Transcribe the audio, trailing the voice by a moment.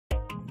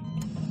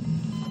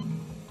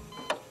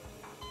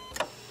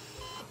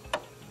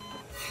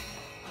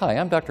Hi,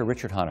 I'm Dr.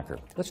 Richard Honaker.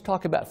 Let's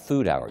talk about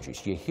food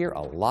allergies. You hear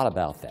a lot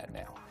about that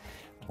now.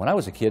 When I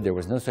was a kid, there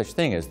was no such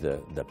thing as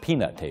the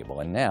peanut table,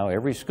 and now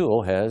every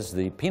school has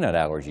the peanut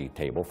allergy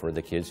table for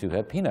the kids who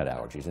have peanut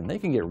allergies, and they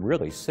can get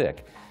really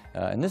sick.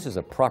 And this is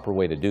a proper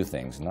way to do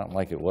things, not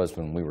like it was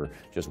when we were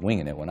just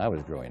winging it when I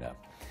was growing up.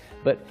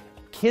 But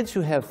kids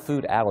who have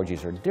food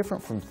allergies are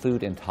different from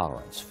food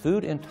intolerance.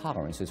 Food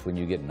intolerance is when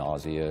you get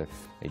nausea,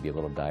 maybe a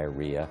little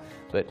diarrhea,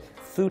 but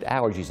food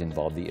allergies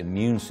involve the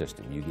immune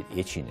system. You get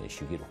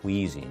itchiness, you get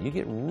wheezing, you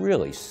get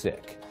really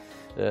sick.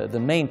 The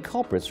main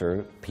culprits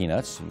are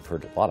peanuts, you've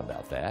heard a lot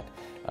about that,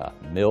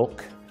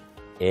 milk,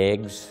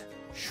 eggs,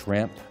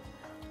 shrimp,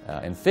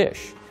 and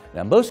fish.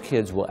 Now, most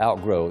kids will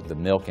outgrow the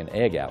milk and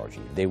egg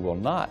allergy. They will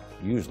not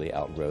usually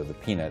outgrow the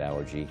peanut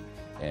allergy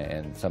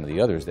and some of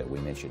the others that we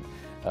mentioned.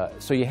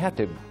 So you have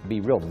to be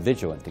real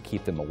vigilant to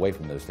keep them away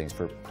from those things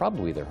for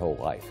probably their whole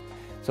life.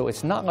 So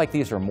it's not like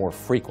these are more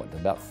frequent.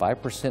 About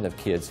 5% of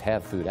kids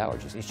have food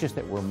allergies. It's just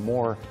that we're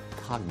more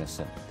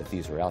cognizant that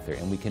these are out there,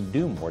 and we can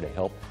do more to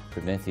help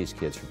prevent these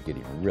kids from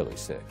getting really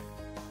sick.